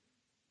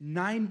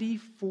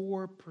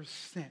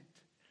 94%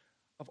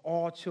 of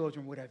all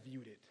children would have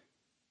viewed it.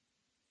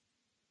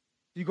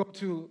 You go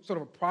to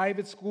sort of a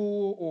private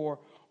school or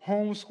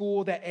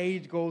homeschool, that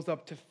age goes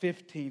up to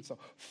 15. So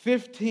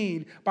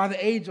 15, by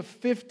the age of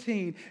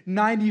 15,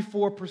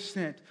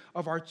 94%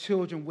 of our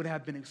children would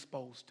have been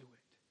exposed to it.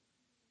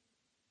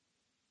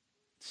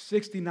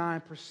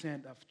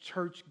 69% of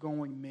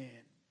church-going men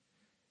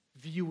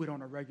view it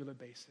on a regular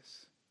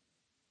basis.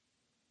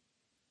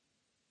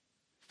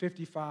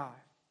 55%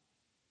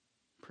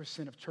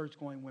 of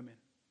church-going women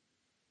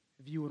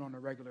view it on a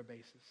regular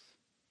basis.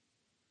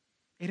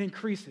 It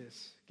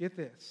increases, get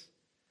this,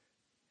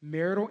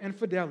 marital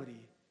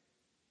infidelity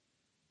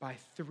by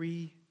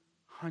 300%.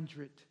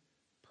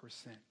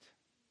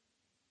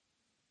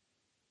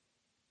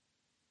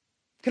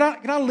 Can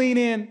I lean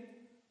in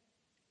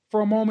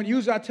for a moment?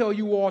 Usually I tell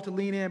you all to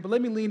lean in, but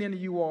let me lean into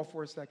you all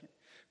for a second.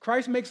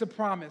 Christ makes a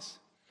promise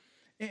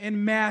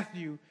in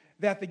Matthew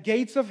that the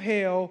gates of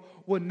hell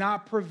would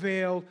not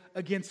prevail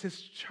against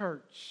his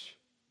church.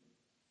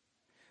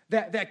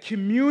 That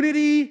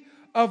community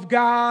of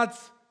God's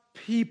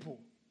people,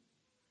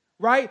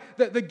 right?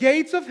 The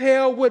gates of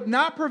hell would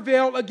not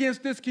prevail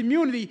against this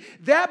community.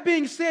 That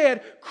being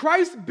said,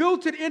 Christ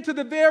built it into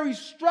the very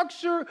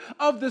structure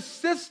of the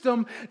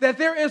system that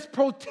there is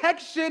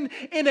protection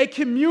in a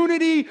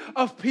community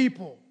of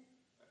people.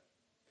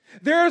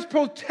 There's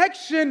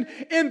protection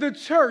in the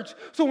church.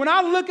 So when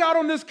I look out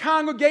on this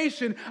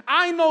congregation,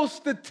 I know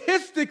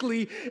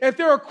statistically if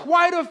there are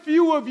quite a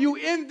few of you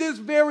in this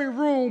very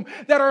room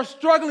that are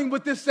struggling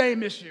with this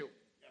same issue.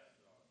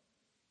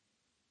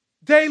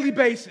 Daily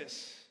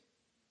basis.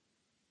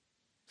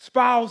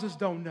 Spouses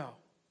don't know.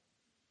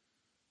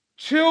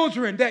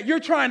 Children that you're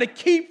trying to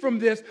keep from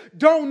this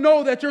don't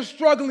know that you're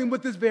struggling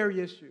with this very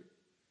issue.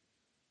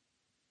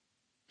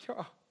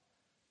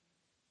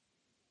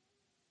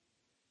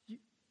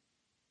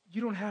 You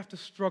don't have to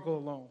struggle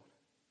alone.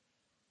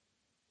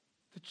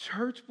 The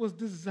church was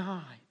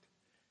designed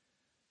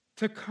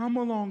to come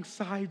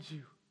alongside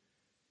you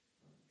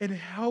and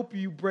help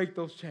you break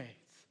those chains.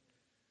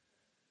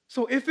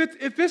 So if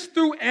it's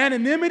through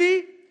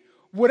anonymity,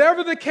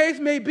 whatever the case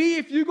may be,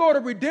 if you go to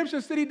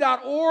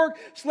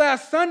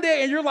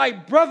redemptioncity.org/Sunday and you're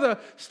like, Brother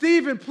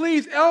Stephen,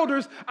 please,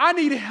 elders, I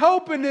need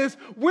help in this.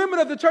 Women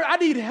of the church, I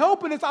need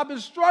help in this. I've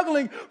been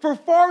struggling for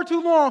far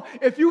too long.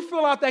 If you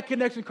fill out that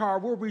connection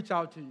card, we'll reach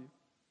out to you.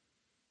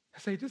 I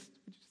say, just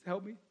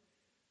help me.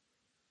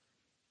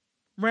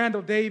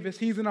 Randall Davis,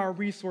 he's in our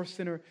resource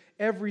center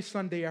every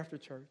Sunday after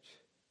church.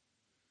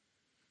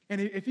 And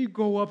if you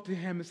go up to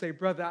him and say,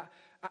 brother,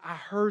 I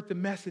heard the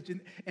message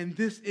and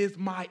this is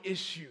my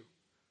issue,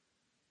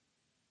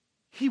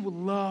 he would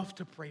love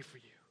to pray for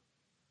you.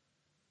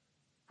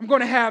 I'm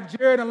going to have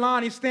Jared and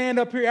Lonnie stand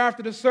up here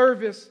after the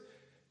service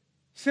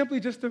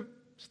simply just to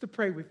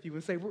pray with you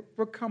and say,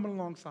 we're coming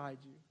alongside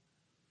you.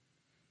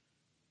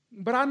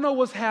 But I know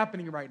what's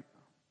happening right now.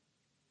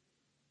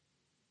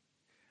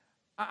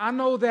 I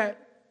know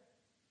that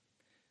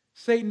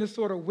Satan is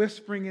sort of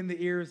whispering in the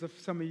ears of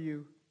some of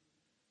you,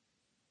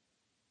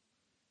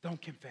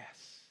 don't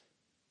confess.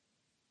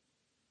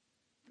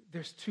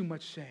 There's too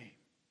much shame.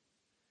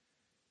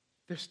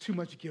 There's too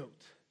much guilt.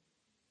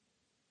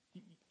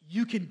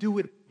 You can do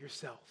it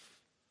yourself.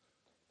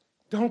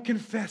 Don't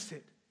confess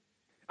it.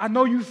 I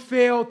know you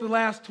failed the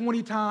last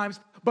 20 times,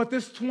 but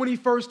this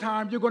 21st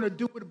time, you're going to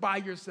do it by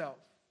yourself.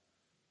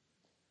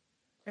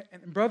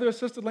 And brother or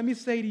sister, let me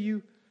say to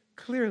you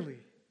clearly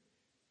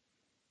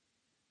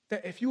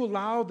that if you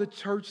allow the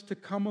church to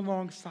come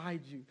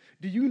alongside you,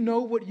 do you know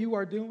what you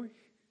are doing?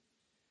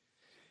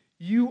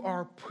 You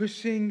are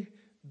pushing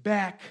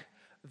back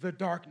the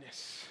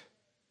darkness.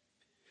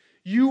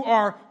 You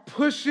are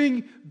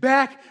pushing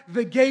back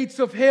the gates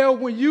of hell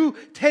when you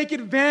take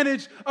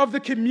advantage of the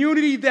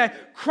community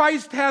that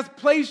Christ has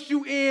placed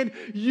you in.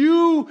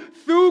 You,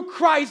 through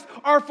Christ,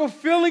 are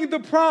fulfilling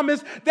the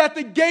promise that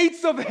the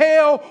gates of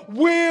hell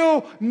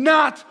will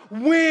not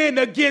win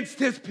against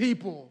his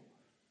people.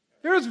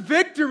 There's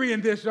victory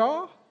in this,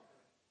 y'all.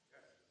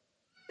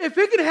 If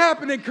it can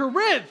happen in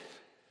Corinth,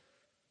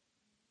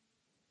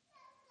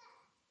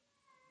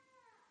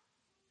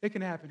 it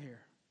can happen here.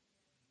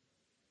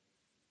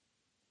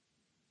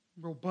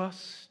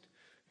 Robust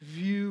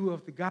view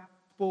of the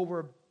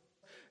gospel,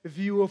 a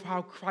view of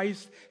how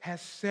Christ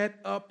has set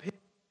up his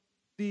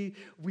city.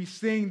 We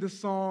sing the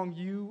song,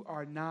 You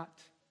Are Not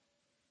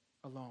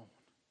Alone.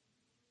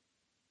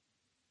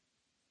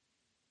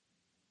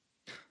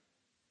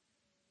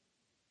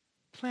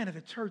 Planted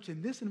a church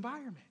in this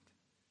environment.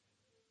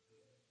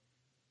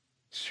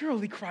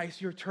 Surely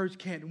Christ, your church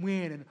can't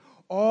win. And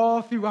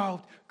all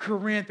throughout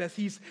Corinth, as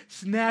he's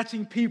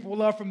snatching people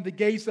up from the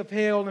gates of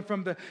hell and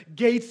from the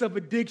gates of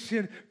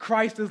addiction,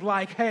 Christ is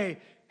like, hey,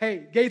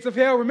 gates of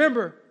hell,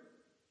 remember,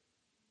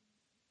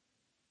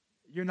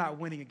 you're not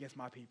winning against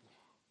my people.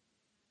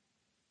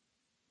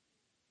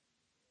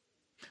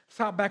 Let's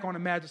hop back on the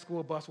Magic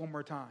School bus one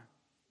more time.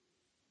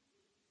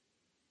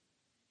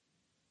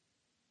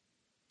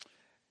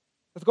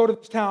 Let's go to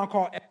this town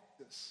called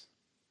Ephesus.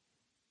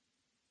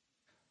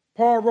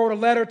 Paul wrote a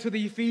letter to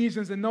the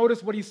Ephesians, and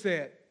notice what he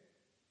said.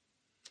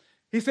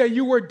 He said,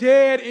 you were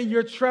dead in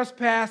your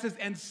trespasses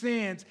and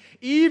sins.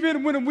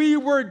 Even when we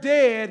were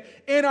dead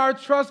in our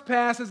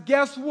trespasses,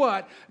 guess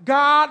what?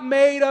 God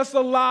made us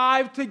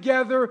alive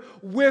together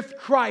with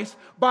Christ.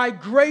 By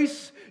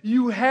grace,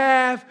 you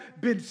have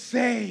been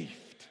saved.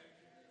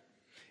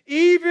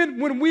 Even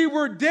when we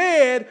were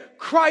dead,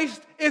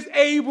 Christ is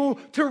able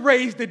to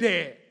raise the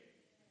dead.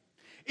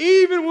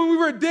 Even when we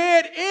were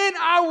dead in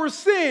our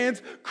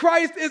sins,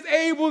 Christ is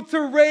able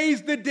to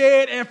raise the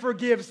dead and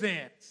forgive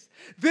sins.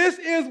 This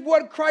is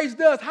what Christ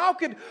does. How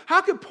could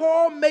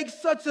Paul make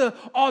such an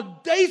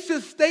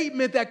audacious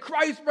statement that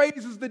Christ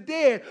raises the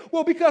dead?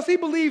 Well, because he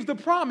believes the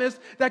promise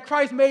that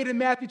Christ made in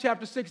Matthew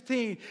chapter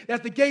 16,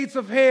 that the gates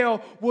of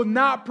hell will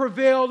not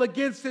prevail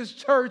against his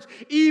church,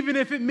 even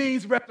if it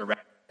means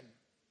resurrection.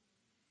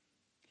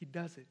 He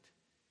does it.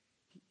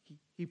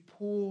 He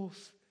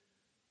pulls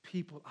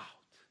people out.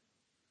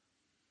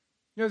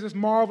 There's this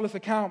marvelous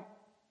account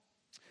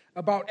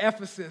about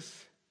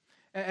Ephesus.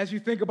 As you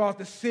think about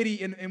the city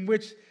in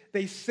which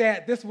they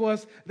sat, this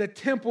was the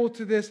temple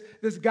to this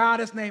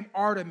goddess named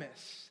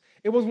Artemis.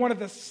 It was one of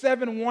the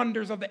 7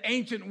 wonders of the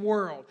ancient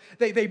world.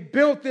 They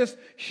built this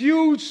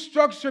huge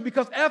structure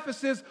because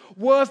Ephesus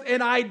was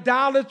an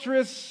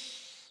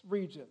idolatrous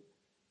region.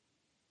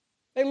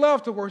 They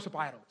loved to worship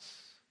idols.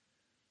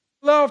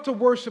 love to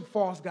worship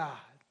false gods.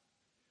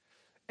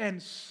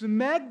 And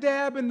smack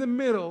dab in the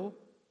middle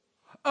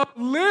of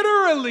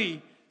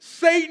literally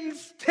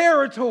Satan's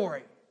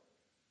territory,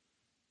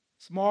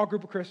 small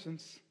group of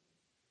Christians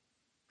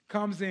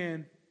comes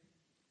in,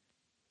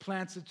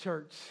 plants a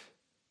church,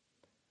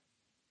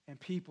 and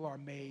people are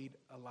made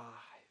alive.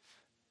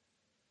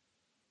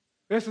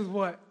 This is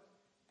what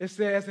it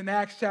says in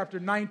Acts chapter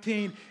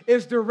 19.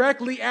 It's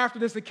directly after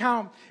this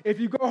account. If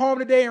you go home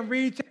today and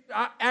read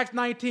Acts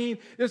 19,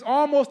 there's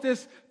almost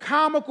this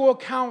comical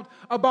account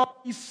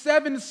about these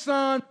 7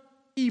 sons of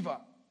Sceva.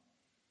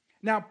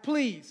 Now,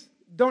 please,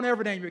 don't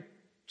ever name your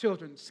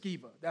children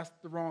Sceva. That's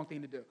the wrong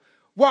thing to do.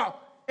 Wow.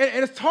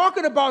 And it's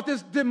talking about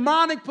this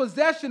demonic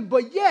possession,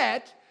 but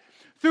yet,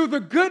 through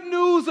the good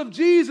news of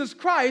Jesus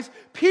Christ,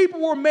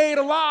 people were made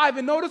alive.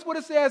 And notice what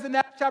it says in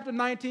Acts chapter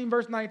 19,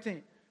 verse 19.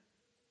 It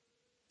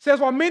says,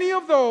 while many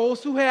of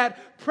those who had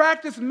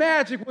practiced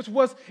magic, which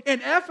was in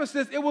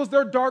Ephesus, it was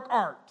their dark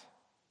art,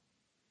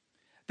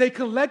 they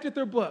collected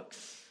their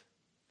books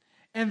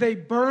and they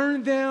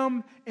burned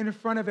them in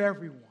front of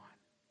everyone.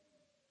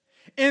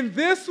 In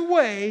this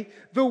way,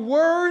 the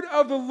word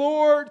of the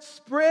Lord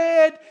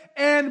spread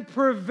and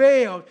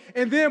prevailed.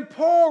 And then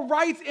Paul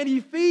writes in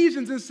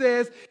Ephesians and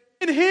says,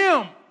 in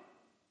him.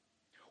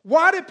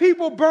 Why did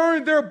people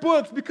burn their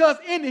books? Because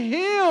in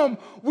him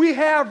we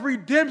have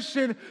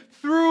redemption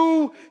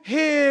through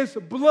his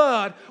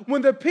blood.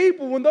 When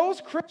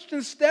those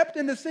Christians stepped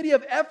in the city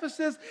of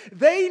Ephesus,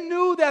 they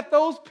knew that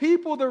those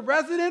people, the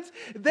residents,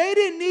 they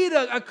didn't need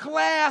a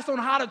class on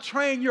how to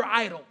train your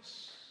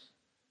idols.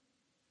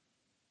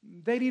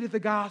 They needed the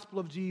gospel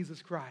of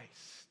Jesus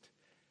Christ.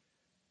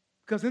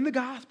 Because in the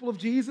gospel of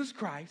Jesus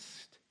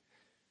Christ,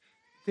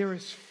 there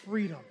is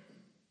freedom.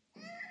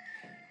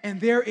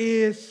 And there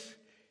is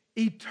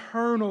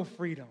eternal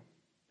freedom.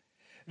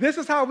 This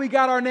is how we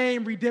got our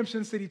name,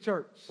 Redemption City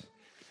Church.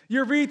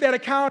 You read that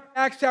account in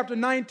Acts chapter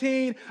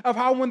 19 of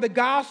how when the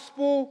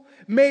gospel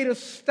made a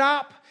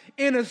stop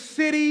in a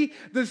city,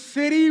 the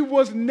city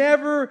was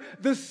never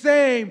the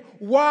same.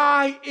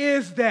 Why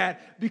is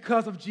that?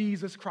 Because of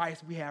Jesus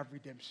Christ, we have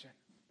redemption.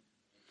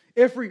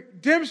 If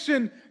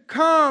redemption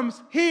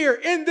comes here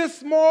in this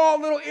small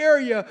little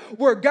area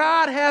where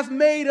God has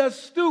made us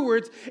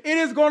stewards, it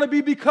is going to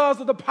be because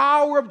of the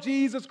power of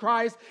Jesus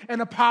Christ and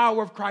the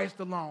power of Christ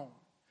alone.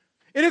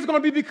 It is going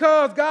to be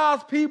because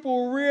God's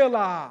people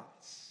realize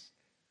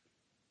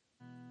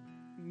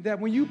that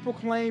when you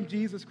proclaim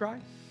Jesus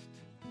Christ,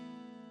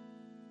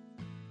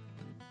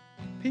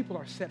 people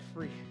are set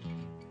free.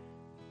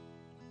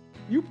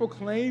 You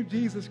proclaim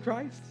Jesus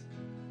Christ,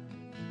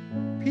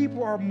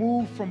 people are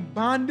moved from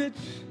bondage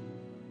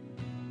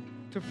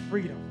to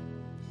freedom.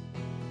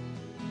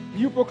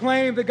 You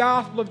proclaim the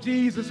gospel of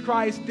Jesus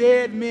Christ,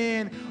 dead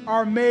men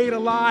are made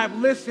alive.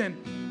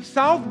 Listen,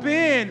 South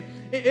Bend,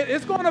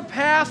 it's going to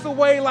pass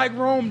away like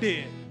Rome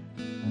did.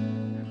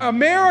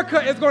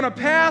 America is going to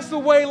pass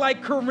away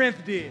like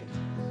Corinth did.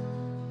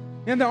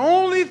 And the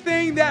only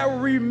thing that will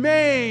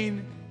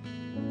remain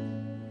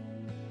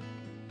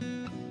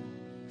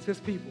is his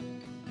people,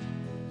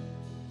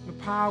 the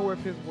power of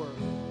his word.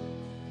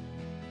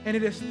 And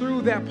it is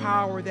through that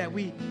power that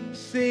we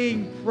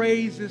sing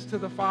praises to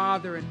the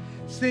Father and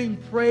sing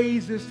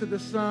praises to the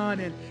Son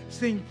and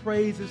sing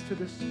praises to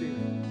the Spirit.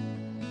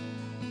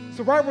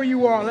 So right where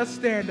you are, let's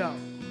stand up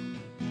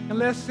and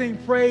let's sing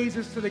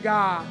praises to the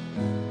God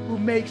who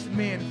makes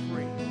men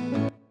free.